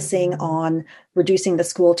 focusing on reducing the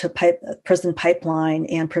school to prison pipeline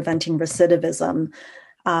and preventing recidivism.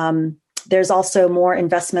 There's also more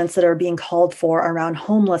investments that are being called for around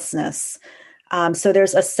homelessness. So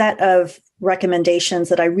there's a set of recommendations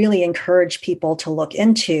that I really encourage people to look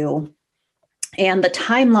into. And the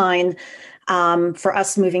timeline for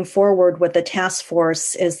us moving forward with the task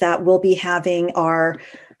force is that we'll be having our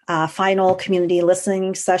final community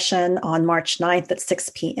listening session on March 9th at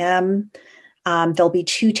 6 p.m. There'll be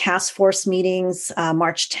 2 task force meetings,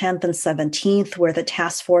 March 10th and 17th, where the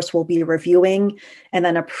task force will be reviewing and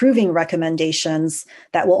then approving recommendations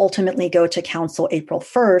that will ultimately go to council April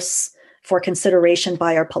 1st for consideration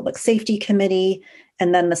by our Public Safety Committee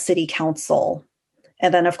and then the City Council.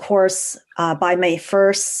 And then, of course, by May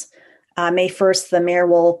 1st, the mayor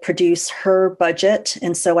will produce her budget.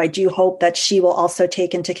 And so I do hope that she will also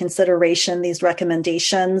take into consideration these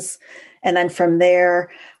recommendations. And then from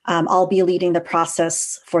there, I'll be leading the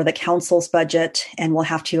process for the council's budget, and we'll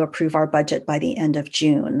have to approve our budget by the end of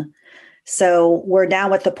June. So we're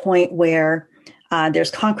now at the point where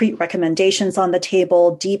there's concrete recommendations on the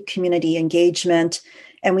table, deep community engagement,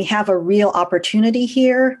 and we have a real opportunity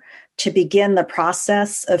here to begin the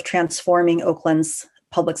process of transforming Oakland's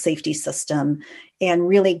public safety system and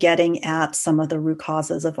really getting at some of the root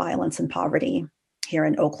causes of violence and poverty here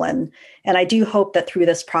in Oakland. And I do hope that through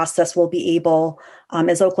this process, we'll be able,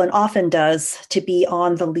 as Oakland often does, to be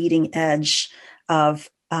on the leading edge of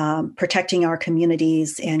protecting our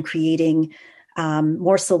communities and creating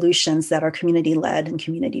more solutions that are community-led and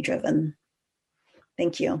community-driven.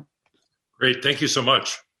 Thank you. Great. Thank you so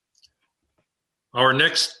much. Our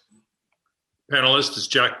next panelist is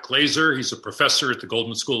Jack Glazer. He's a professor at the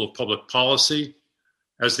Goldman School of Public Policy.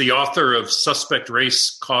 As the author of Suspect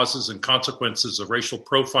Race, Causes and Consequences of Racial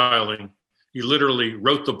Profiling, he literally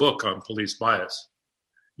wrote the book on police bias.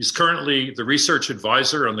 He's currently the research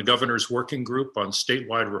advisor on the governor's working group on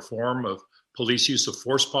statewide reform of police use of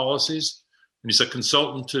force policies. And he's a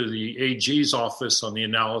consultant to the AG's office on the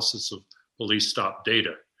analysis of police stop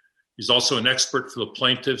data. He's also an expert for the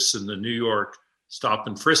plaintiffs in the New York stop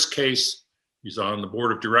and frisk case. He's on the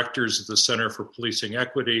board of directors of the Center for Policing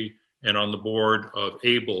Equity and on the board of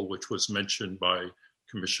ABLE, which was mentioned by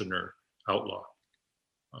Commissioner Outlaw.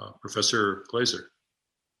 Professor Glazer.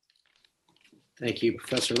 Thank you,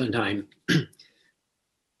 Professor Lindheim.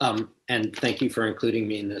 And thank you for including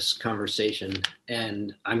me in this conversation.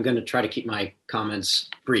 And I'm going to try to keep my comments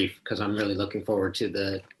brief because I'm really looking forward to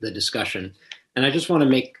the discussion. And I just want to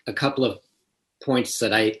make a couple of points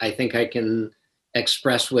that I think I can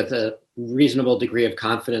express with a reasonable degree of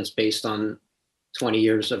confidence based on 20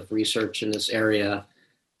 years of research in this area,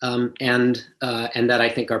 and that I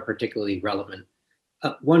think are particularly relevant.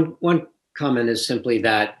 One comment is simply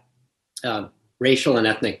that racial and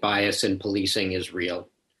ethnic bias in policing is real.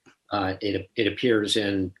 It appears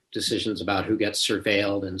in decisions about who gets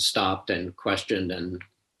surveilled and stopped and questioned and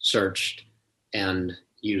searched and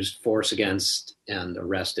used force against and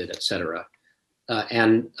arrested, et cetera.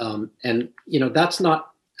 And that's not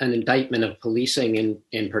an indictment of policing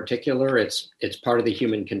in particular. It's part of the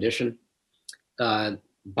human condition.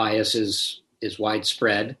 Bias is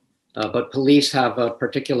widespread, but police have a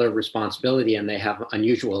particular responsibility, and they have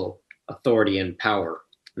unusual authority and power,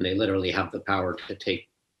 and they literally have the power to take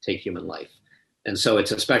human life. And so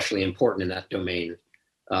it's especially important in that domain.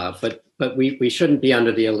 But we shouldn't be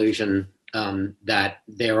under the illusion that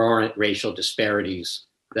there aren't racial disparities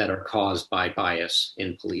that are caused by bias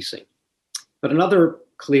in policing. But another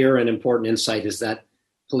clear and important insight is that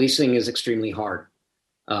policing is extremely hard.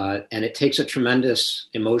 And it takes a tremendous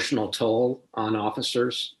emotional toll on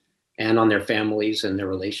officers and on their families and their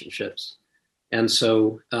relationships. And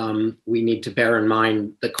so we need to bear in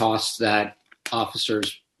mind the costs that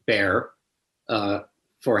officers bear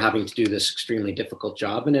for having to do this extremely difficult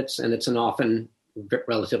job. And it's an often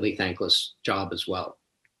relatively thankless job as well.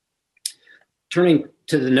 Turning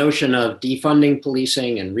to the notion of defunding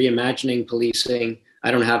policing and reimagining policing,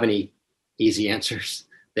 I don't have any easy answers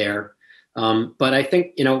there. But I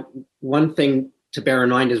think, one thing to bear in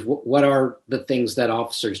mind is what are the things that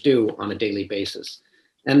officers do on a daily basis?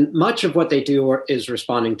 And much of what they do is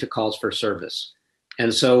responding to calls for service.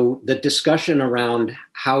 And so the discussion around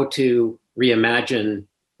how to reimagine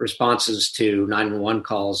responses to 911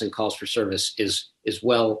 calls and calls for service is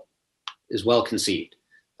well conceived.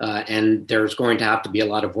 And there's going to have to be a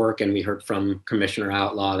lot of work. And we heard from Commissioner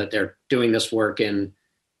Outlaw that they're doing this work in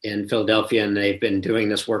Philadelphia, and they've been doing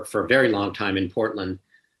this work for a very long time in Portland.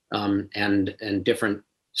 And different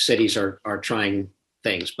cities are trying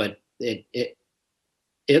things, but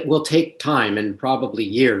it will take time and probably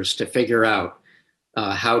years to figure out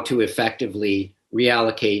how to effectively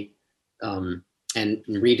reallocate and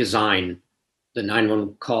redesign the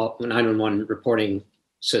 911 reporting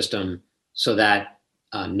system so that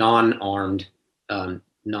non-armed,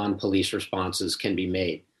 non-police responses can be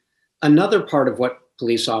made. Another part of what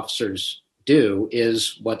police officers do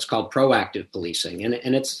is what's called proactive policing, and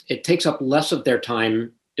it takes up less of their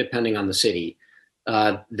time, depending on the city,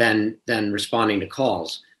 than responding to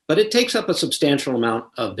calls. But it takes up a substantial amount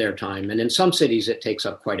of their time, and in some cities it takes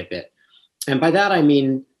up quite a bit. And by that I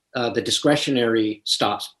mean the discretionary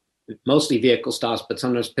stops, mostly vehicle stops, but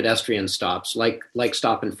sometimes pedestrian stops, like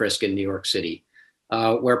stop and frisk in New York City,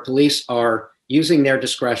 where police are using their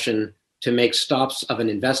discretion to make stops of an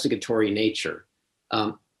investigatory nature,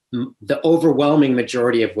 the overwhelming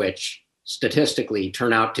majority of which statistically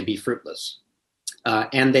turn out to be fruitless.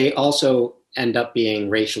 And they also end up being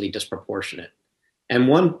racially disproportionate. And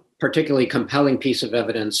one particularly compelling piece of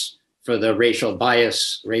evidence for the racial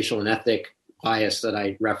and ethnic bias that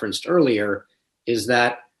I referenced earlier is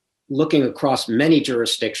that looking across many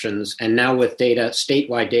jurisdictions, and now with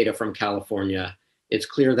statewide data from California, it's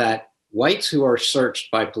clear that whites who are searched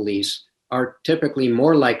by police are typically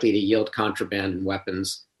more likely to yield contraband and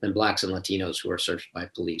weapons than Blacks and Latinos who are searched by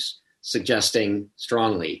police, suggesting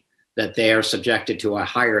strongly that they are subjected to a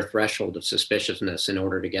higher threshold of suspiciousness in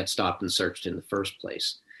order to get stopped and searched in the first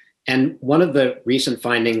place. And one of the recent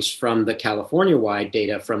findings from the California-wide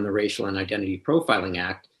data from the Racial and Identity Profiling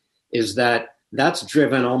Act is that that's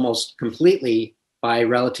driven almost completely by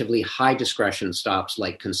relatively high discretion stops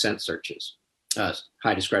like consent searches,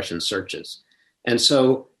 high discretion searches. And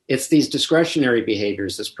so it's these discretionary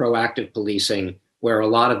behaviors, this proactive policing, where a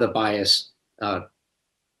lot of the bias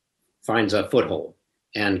finds a foothold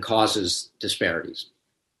and causes disparities.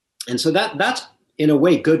 And so that's in a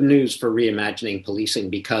way good news for reimagining policing,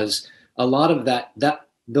 because a lot of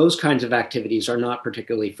those kinds of activities are not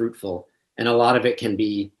particularly fruitful, and a lot of it can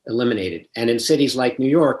be eliminated. And in cities like New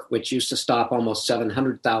York, which used to stop almost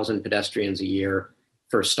 700,000 pedestrians a year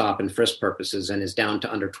for stop and frisk purposes and is down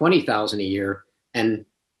to under 20,000 a year and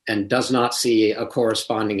does not see a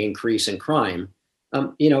corresponding increase in crime,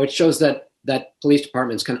 it shows that that police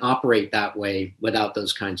departments can operate that way without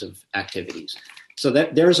those kinds of activities. So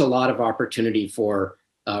that there's a lot of opportunity for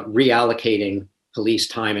reallocating police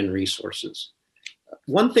time and resources.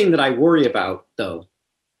 One thing that I worry about, though,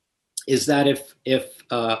 is that if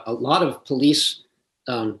a lot of police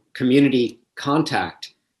community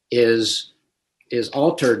contact is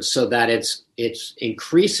altered so that it's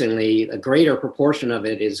increasingly, a greater proportion of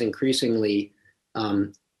it is increasingly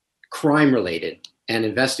crime related and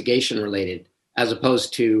investigation related, as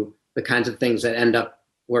opposed to the kinds of things that end up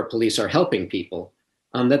where police are helping people,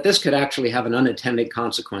 that this could actually have an unintended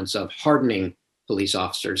consequence of hardening police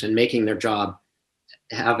officers and making their job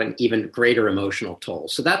have an even greater emotional toll.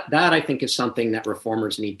 So that I think is something that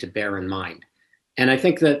reformers need to bear in mind. And I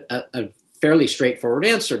think that a fairly straightforward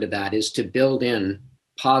answer to that is to build in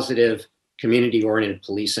positive community-oriented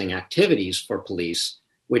policing activities for police,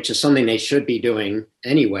 which is something they should be doing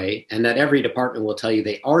anyway, and that every department will tell you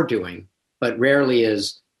they are doing, but rarely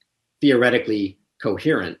is theoretically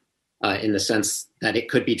coherent in the sense that it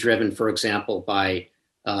could be driven, for example, by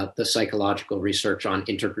the psychological research on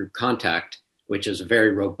intergroup contact, which is a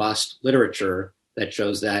very robust literature that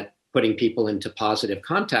shows that putting people into positive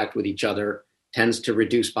contact with each other tends to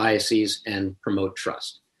reduce biases and promote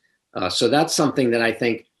trust. So that's something that I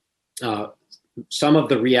think some of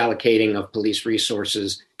the reallocating of police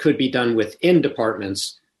resources could be done within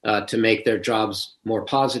departments to make their jobs more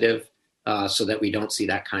positive so that we don't see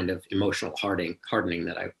that kind of emotional hardening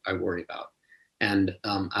that I worry about. And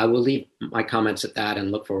I will leave my comments at that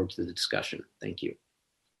and look forward to the discussion. Thank you.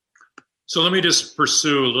 So let me just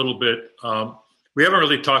pursue a little bit. We haven't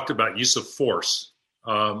really talked about use of force.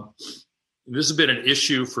 This has been an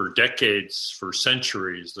issue for decades, for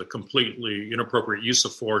centuries, the completely inappropriate use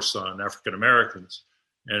of force on African Americans.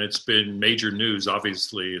 And it's been major news,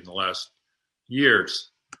 obviously, in the last years.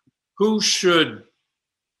 Who should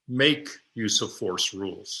make use of force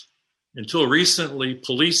rules? Until recently,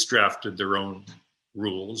 police drafted their own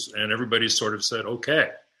rules, and everybody sort of said, okay.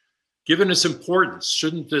 Given its importance,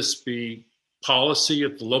 shouldn't this be policy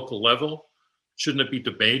at the local level? Shouldn't it be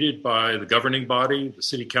debated by the governing body, the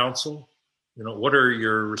city council? What are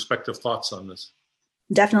your respective thoughts on this?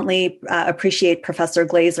 Definitely appreciate Professor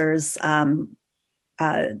Glazer's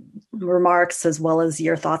remarks, as well as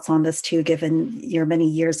your thoughts on this too, given your many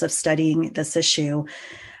years of studying this issue.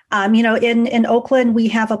 In Oakland, we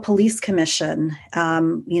have a police commission.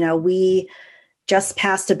 We just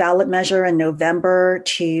passed a ballot measure in November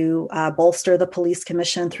to bolster the police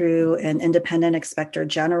commission through an independent inspector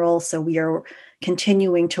general. So we are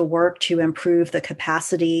continuing to work to improve the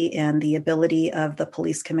capacity and the ability of the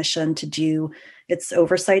police commission to do its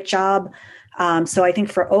oversight job. So I think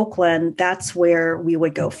for Oakland, that's where we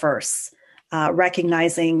would go first,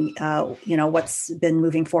 recognizing, what's been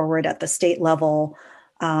moving forward at the state level.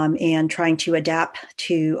 And trying to adapt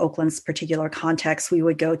to Oakland's particular context, we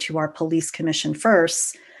would go to our police commission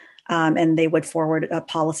first, and they would forward a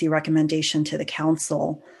policy recommendation to the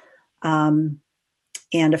council.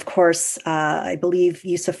 And of course, I believe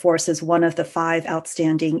use of force is one of the 5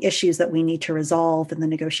 outstanding issues that we need to resolve in the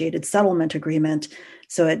negotiated settlement agreement.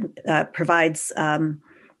 So it provides a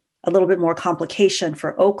little bit more complication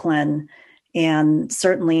for Oakland. And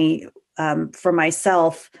certainly for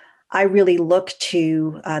myself, I really look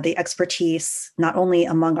to the expertise, not only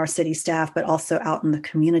among our city staff, but also out in the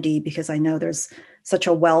community, because I know there's such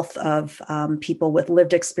a wealth of people with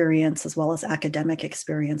lived experience as well as academic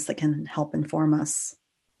experience that can help inform us.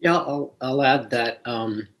 Yeah, I'll add that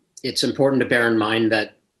it's important to bear in mind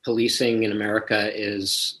that policing in America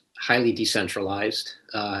is highly decentralized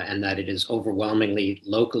and that it is overwhelmingly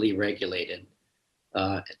locally regulated.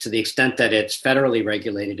 To the extent that it's federally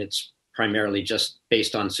regulated, it's primarily just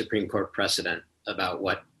based on Supreme Court precedent about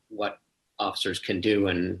what officers can do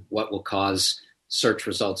and what will cause search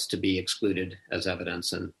results to be excluded as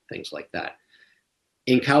evidence and things like that.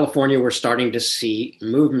 In California, we're starting to see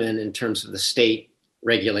movement in terms of the state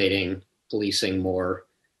regulating policing more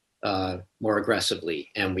aggressively.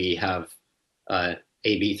 And we have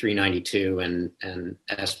AB 392 and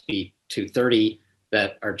SB 230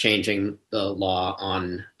 that are changing the law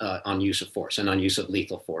on use of force and on use of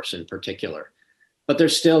lethal force in particular. But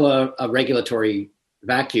there's still a regulatory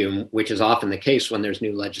vacuum, which is often the case when there's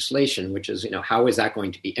new legislation, which is, how is that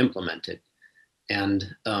going to be implemented?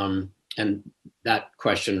 And that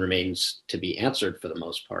question remains to be answered for the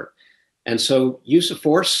most part. And so use of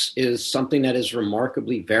force is something that is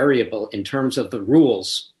remarkably variable in terms of the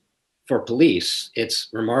rules for police. It's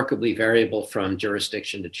remarkably variable from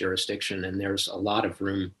jurisdiction to jurisdiction, and there's a lot of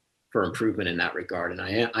room for improvement in that regard. And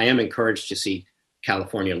I am encouraged to see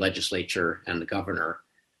California legislature and the governor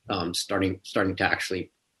starting to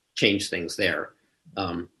actually change things there.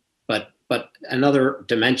 But another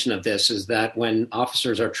dimension of this is that when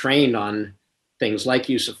officers are trained on things like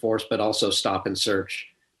use of force, but also stop and search,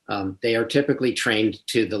 they are typically trained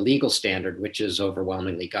to the legal standard, which is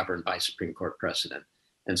overwhelmingly governed by Supreme Court precedent.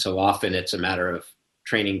 And so often it's a matter of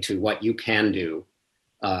training to what you can do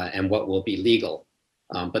and what will be legal.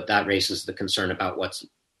 But that raises the concern about what's,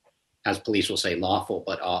 as police will say, lawful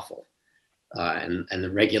but awful. And the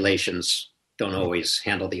regulations don't always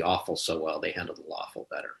handle the awful so well. They handle the lawful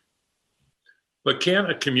better. But can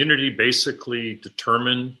a community basically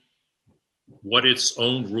determine what its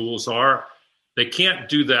own rules are? They can't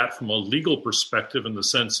do that from a legal perspective in the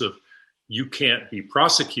sense of you can't be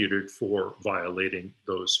prosecuted for violating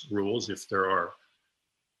those rules if there are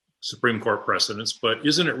Supreme Court precedents. But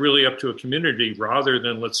isn't it really up to a community rather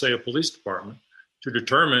than, let's say, a police department to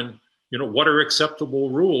determine, what are acceptable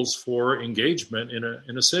rules for engagement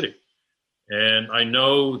in a city? And I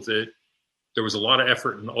know that there was a lot of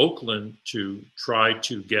effort in Oakland to try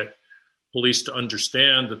to get police to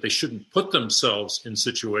understand that they shouldn't put themselves in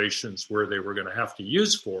situations where they were going to have to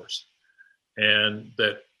use force, and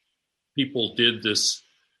that people did this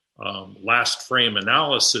last frame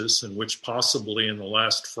analysis in which possibly in the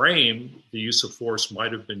last frame, the use of force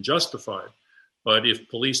might have been justified. But if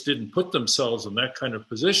police didn't put themselves in that kind of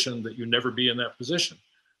position, that you never be in that position.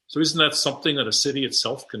 So isn't that something that a city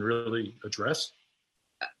itself can really address?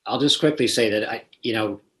 I'll just quickly say that,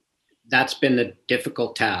 that's been a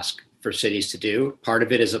difficult task for cities to do. Part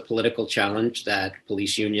of it is a political challenge that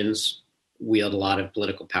police unions wield a lot of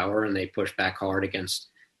political power and they push back hard against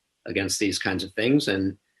these kinds of things.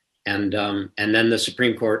 And then the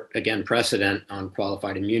Supreme Court, again, precedent on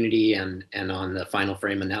qualified immunity and on the final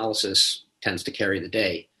frame analysis tends to carry the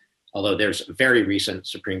day. Although there's a very recent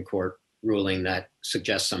Supreme Court ruling that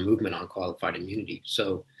suggests some movement on qualified immunity.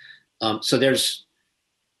 So it's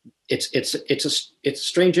a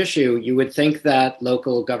strange issue. You would think that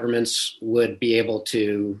local governments would be able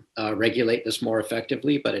to regulate this more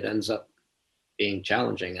effectively, but it ends up being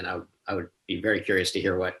challenging. And I would be very curious to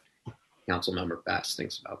hear what Councilmember Bass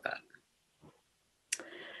thinks about that.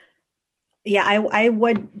 Yeah, I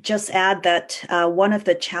would just add that one of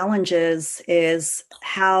the challenges is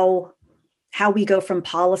how we go from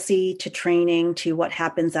policy to training to what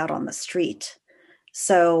happens out on the street.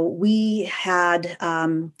 So we had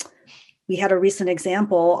a recent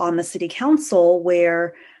example on the city council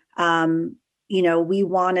where, we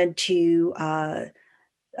wanted to,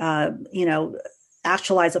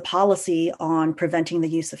 actualize a policy on preventing the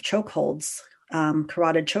use of chokeholds,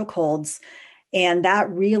 carotid chokeholds. And that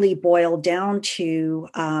really boiled down to,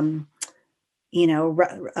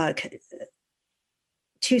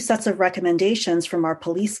 two sets of recommendations from our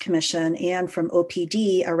police commission and from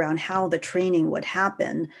OPD around how the training would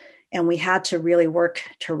happen. And we had to really work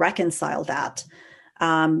to reconcile that.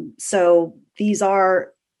 So these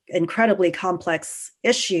are incredibly complex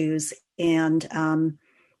issues, and,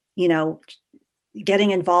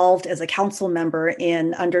 getting involved as a council member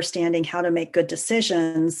in understanding how to make good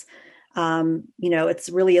decisions, it's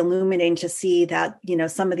really illuminating to see that,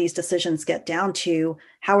 some of these decisions get down to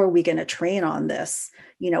how are we going to train on this?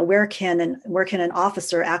 Where can an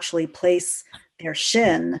officer actually place their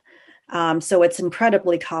shin? So it's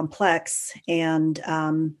incredibly complex. And,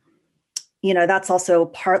 that's also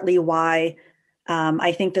partly why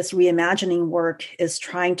I think this reimagining work is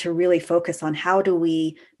trying to really focus on how do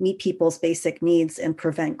we meet people's basic needs and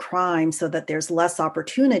prevent crime so that there's less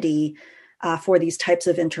opportunity for these types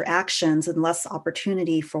of interactions and less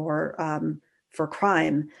opportunity for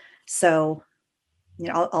crime. So,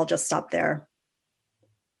 I'll just stop there.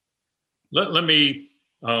 Let me,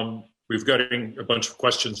 we've got a bunch of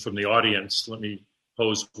questions from the audience. Let me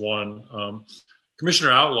pose one.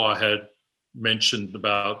 Commissioner Outlaw had mentioned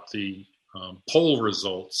about the poll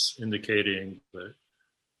results indicating that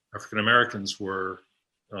African Americans were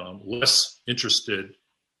less interested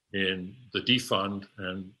in the defund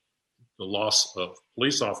and the loss of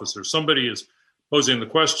police officers. Somebody is posing the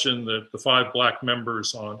question that the 5 Black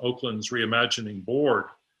members on Oakland's Reimagining Board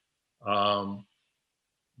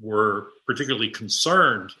were particularly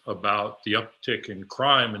concerned about the uptick in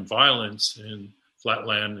crime and violence in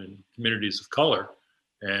Flatland and communities of color,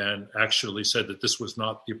 and actually said that this was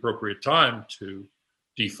not the appropriate time to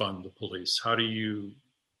defund the police. How do you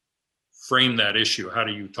frame that issue? How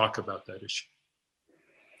do you talk about that issue?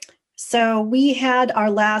 So we had our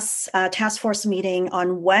last task force meeting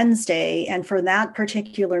on Wednesday, and for that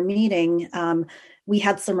particular meeting, we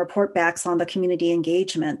had some report backs on the community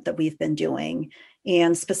engagement that we've been doing.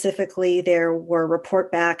 And specifically, there were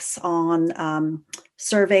report backs on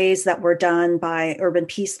surveys that were done by Urban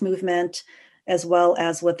Peace Movement, as well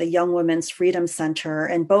as with the Young Women's Freedom Center.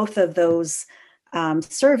 And both of those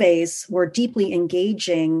surveys were deeply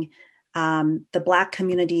engaging the Black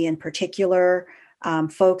community in particular,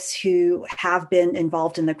 folks who have been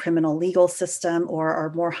involved in the criminal legal system or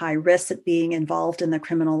are more high risk at being involved in the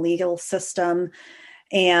criminal legal system.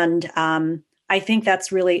 And I think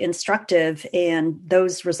that's really instructive, and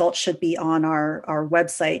those results should be on our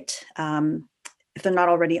website. If they're not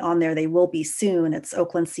already on there, they will be soon. It's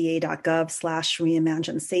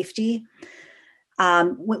oaklandca.gov/reimagine safety.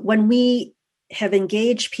 When we have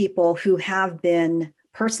engaged people who have been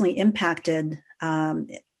personally impacted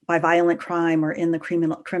by violent crime or in the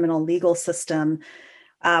criminal legal system,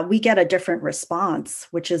 we get a different response,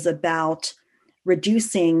 which is about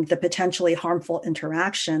reducing the potentially harmful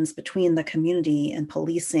interactions between the community and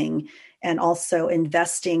policing, and also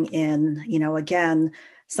investing in, again,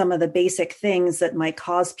 some of the basic things that might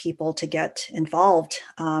cause people to get involved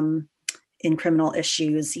in criminal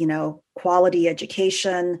issues, quality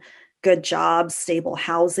education, good jobs, stable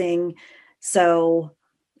housing. So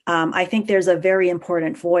I think there's a very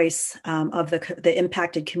important voice of the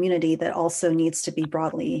impacted community that also needs to be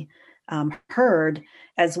broadly heard,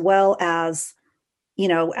 as well as,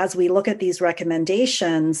 as we look at these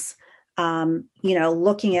recommendations,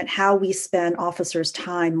 looking at how we spend officers'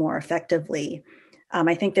 time more effectively.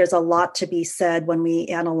 I think there's a lot to be said when we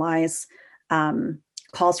analyze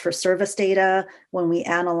calls for service data, when we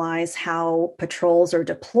analyze how patrols are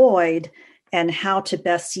deployed, and how to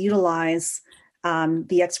best utilize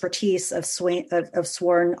the expertise of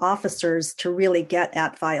sworn officers to really get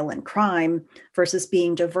at violent crime versus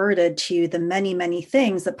being diverted to the many, many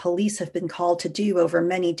things that police have been called to do over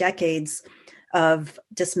many decades of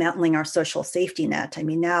dismantling our social safety net. I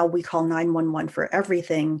mean, now we call 911 for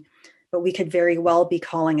everything, but we could very well be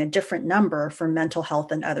calling a different number for mental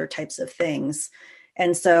health and other types of things.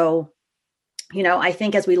 And so, I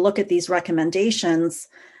think as we look at these recommendations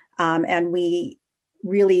and we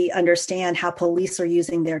really understand how police are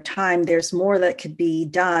using their time, there's more that could be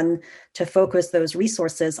done to focus those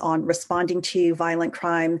resources on responding to violent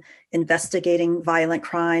crime, investigating violent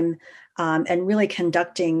crime, and really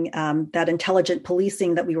conducting that intelligent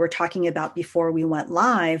policing that we were talking about before we went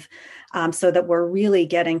live, so that we're really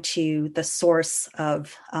getting to the source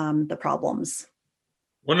of the problems.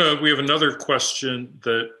 We have another question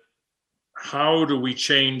that how do we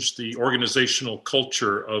change the organizational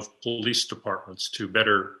culture of police departments to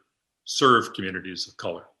better serve communities of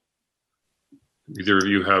color? Either of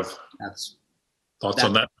you have thoughts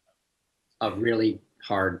on that? A really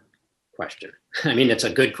hard question. I mean, it's a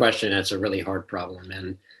good question. It's a really hard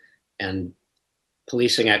problem. And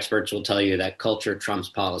policing experts will tell you that culture trumps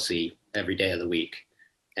policy every day of the week.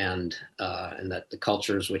 And that the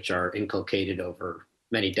cultures which are inculcated over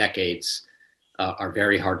many decades are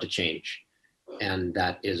very hard to change. And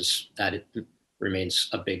that it remains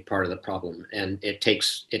a big part of the problem. And it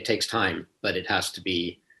takes time, but it has to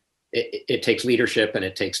be, it takes leadership, and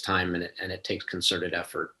it takes time, and it takes concerted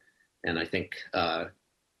effort. And I think,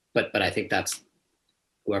 but I think that's,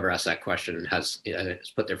 whoever asked that question has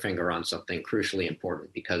put their finger on something crucially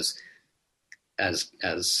important, because as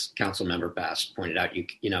Councilmember Bass pointed out,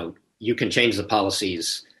 you can change the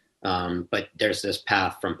policies, but there's this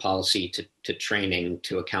path from policy to training,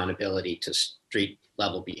 to accountability, to street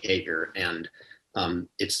level behavior, and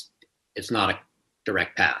it's not a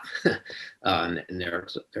direct path, and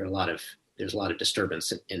there's a lot of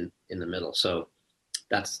disturbance in the middle. So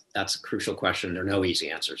that's a crucial question. There are no easy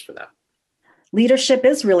answers for that. Leadership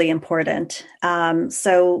is really important.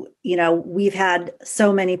 So we've had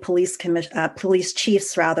so many police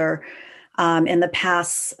chiefs in the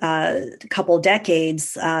past couple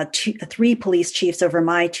decades, 3 police chiefs over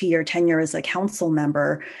my 2-year tenure as a council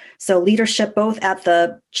member. So leadership both at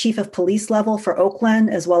the chief of police level for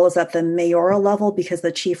Oakland, as well as at the mayoral level, because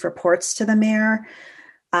the chief reports to the mayor.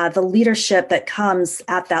 The leadership that comes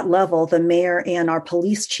at that level, the mayor and our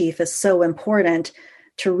police chief, is so important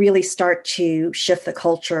to really start to shift the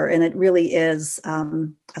culture. And it really is,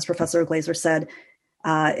 as Professor Glazer said,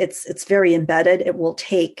 it's very embedded. It will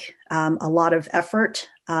take a lot of effort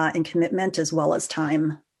and commitment, as well as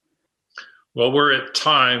time. Well, we're at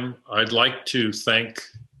time. I'd like to thank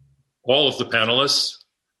all of the panelists,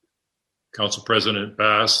 Council President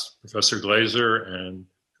Bass, Professor Glazer, and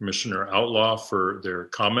Commissioner Outlaw, for their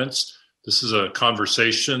comments. This is a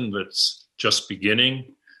conversation that's just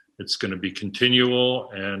beginning. It's going to be continual,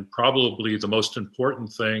 and probably the most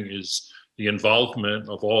important thing is the involvement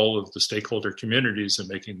of all of the stakeholder communities in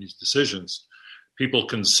making these decisions. People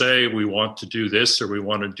can say we want to do this or we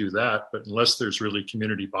want to do that, but unless there's really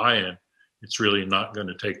community buy-in, it's really not going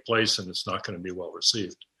to take place, and it's not going to be well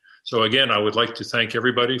received. So again, I would like to thank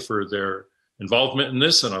everybody for their involvement in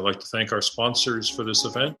this, and I'd like to thank our sponsors for this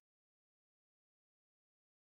event.